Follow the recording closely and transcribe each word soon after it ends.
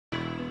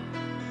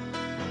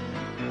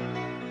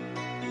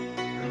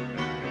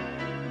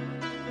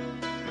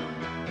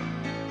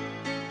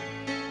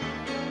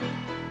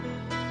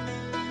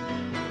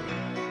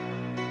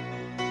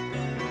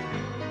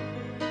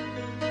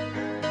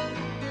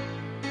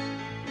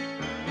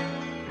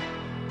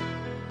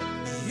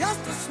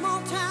just a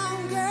small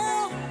town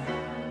girl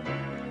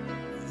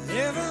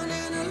living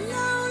in a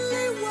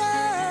lonely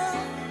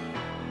world.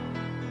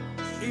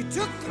 She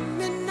took the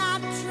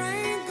midnight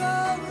train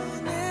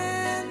going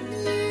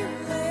anywhere.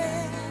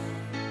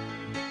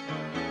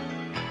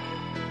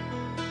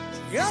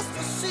 Just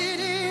a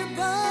city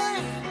boy,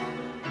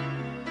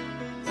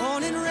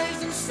 born and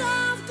raised in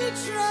South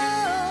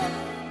Detroit.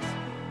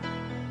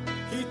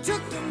 He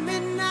took the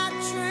midnight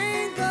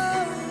train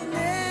going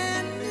anywhere.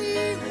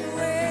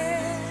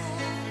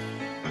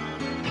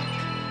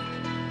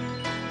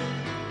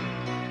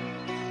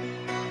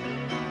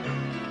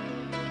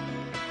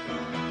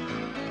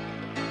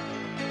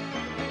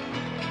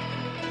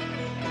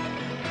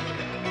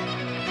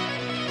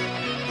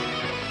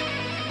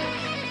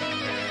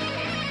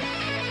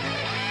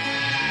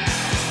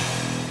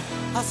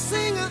 A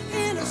singer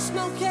in a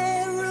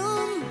smoky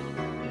room,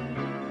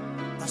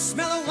 the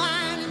smell of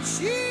wine and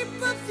cheap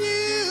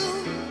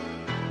perfume.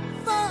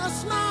 For a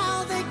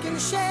smile they can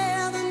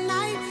share the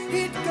night.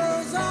 It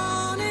goes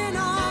on and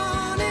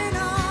on and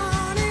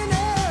on and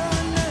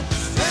on.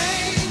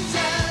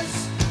 Strangers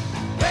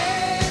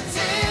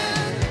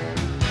waiting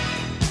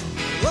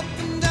up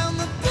and down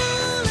the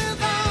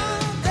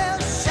boulevard. Their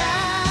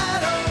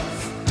shadows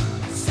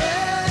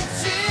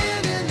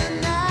searching in the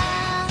night.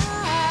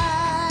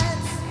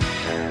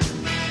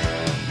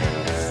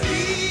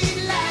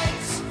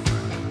 Streetlights,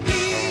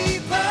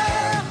 people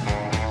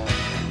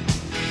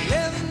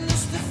living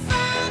just to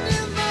find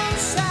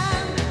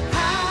emotion,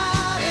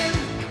 hiding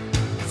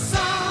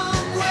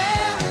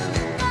somewhere in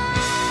the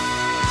night.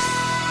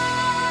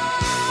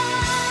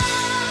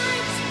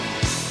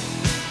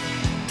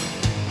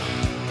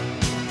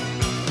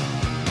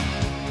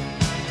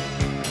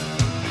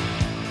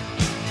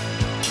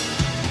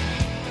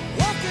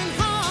 Working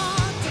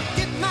hard to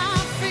get my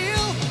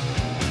fill.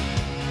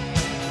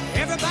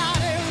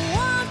 Everybody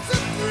wants a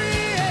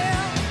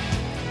thrill,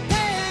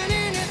 paying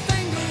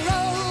anything to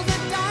roll the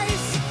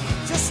dice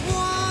just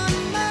one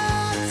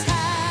more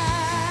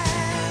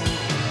time.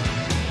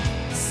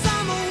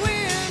 Some will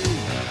win,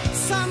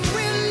 some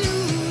will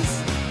lose.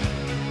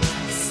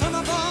 Some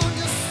of them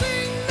just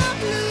sing the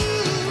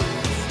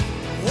blues.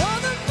 Oh,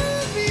 the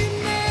movie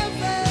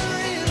never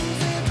ends.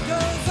 It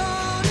goes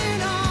on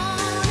and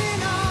on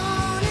and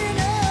on and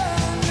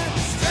on.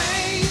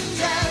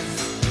 Strangers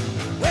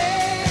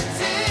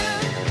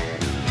waiting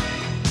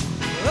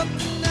up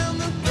and down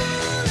the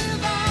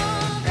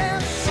boulevard.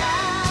 Their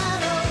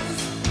shadows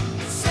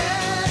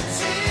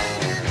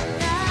searching in the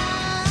night.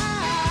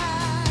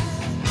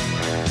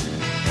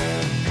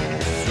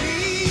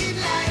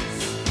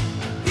 Streetlights,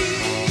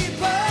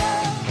 people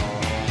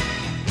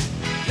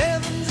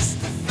living just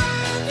to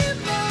find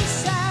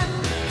emotion,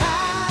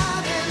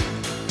 hiding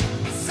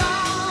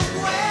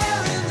somewhere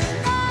in the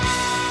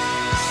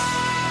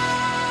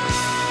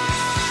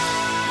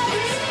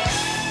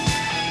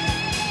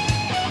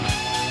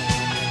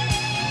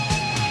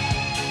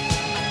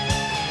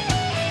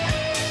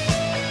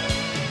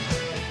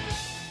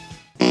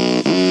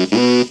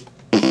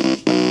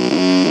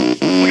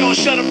We gonna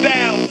shut him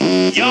down.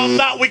 Y'all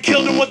thought we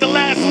killed him with the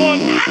last one?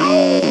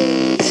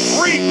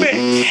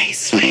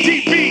 Remix.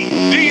 DB,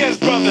 DS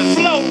Brothers,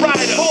 Flow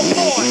Rider, Full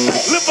Boy,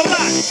 Live a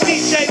Lot,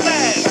 DJ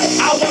Laz.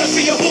 I wanna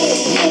see you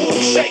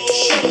move, shake,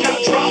 now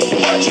drop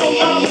what your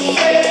mama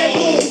said.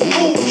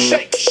 Move,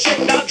 shake,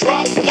 now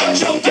drop what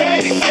your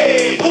daddy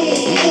said.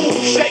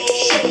 Move, shake,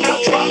 now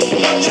drop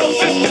what your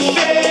sister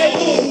said.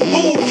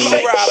 Move,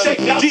 shake,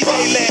 now drop.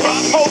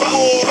 Hold on,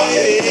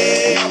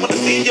 I wanna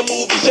see you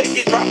move and shake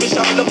it, drop it,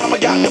 shop it. Mama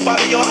got the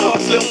body on her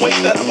slim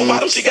waist, that upper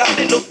bottom she got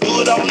it look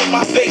good all in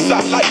my face.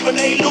 I like when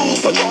they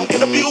lose, but drunk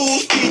and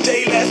abused.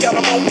 DJ Laz got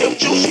them on them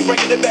juice, she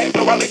bringing it back,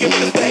 no around to give me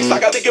the thanks. I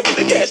gotta give it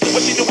the cash, do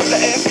what she do with the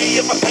ass me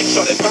if I think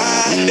sure that's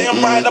fine. Damn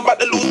right, I'm about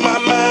to lose my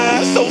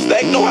mind. So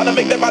stack, know how to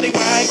make that body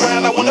whine,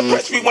 grind. I wanna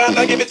press rewind,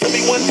 now give it to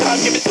me one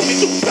time, give it to me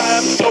 2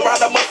 times. No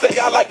right, I must say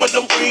I like when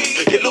them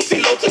breathe. Get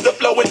Lucy low to the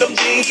flow in them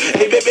jeans.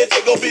 Hey baby,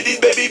 take over these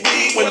baby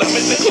B. When I'm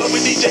in the club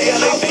with DJ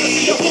Laz.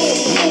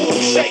 Move,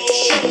 shake,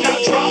 now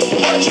drop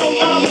what your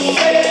mama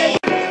said.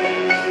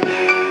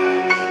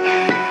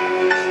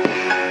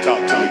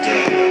 Talk to me,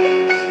 girl.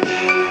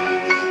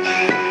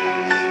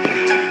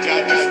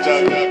 Got me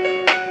stuck up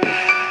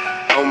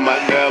on my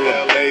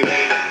elevator.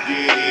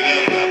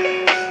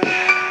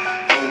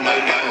 On my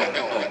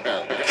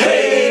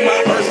Hey, my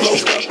first low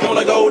stuck on a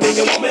gold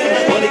digging woman.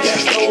 Money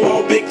cash flow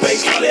on big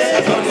face money.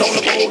 Guns on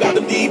the pole, got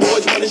them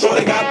D-boys running short.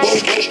 They got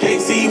both,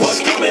 can't see what's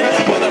coming.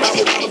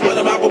 Put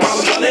them apple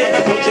bottles running.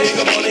 No change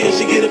of money and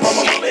she get it from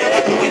my mommy.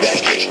 We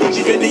back,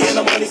 she 50 in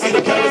the money. See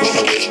the cameras on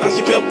the wrist, now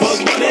she pimp buzz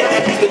money.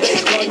 Used to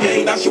date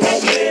Kanye, now she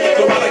won't play.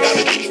 So all I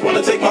gotta do is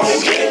wanna take my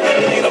whole day.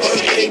 It ain't a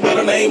birthday, but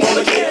her name on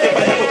the cake. If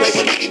I have a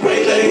paper, it's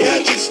great. They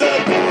got you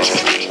stuck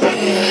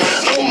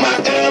on my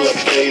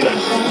elevator.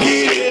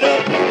 Get it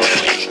up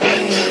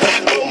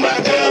on my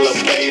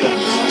elevator.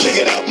 Check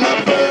it out, my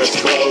first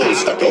clothes.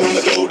 Stuck on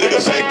the gold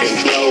digger second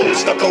flow.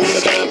 Stuck on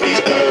the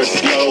timepiece third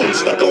flow.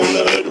 Stuck on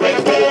the hood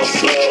red 4th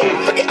flow.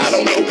 I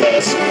don't know,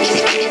 cuz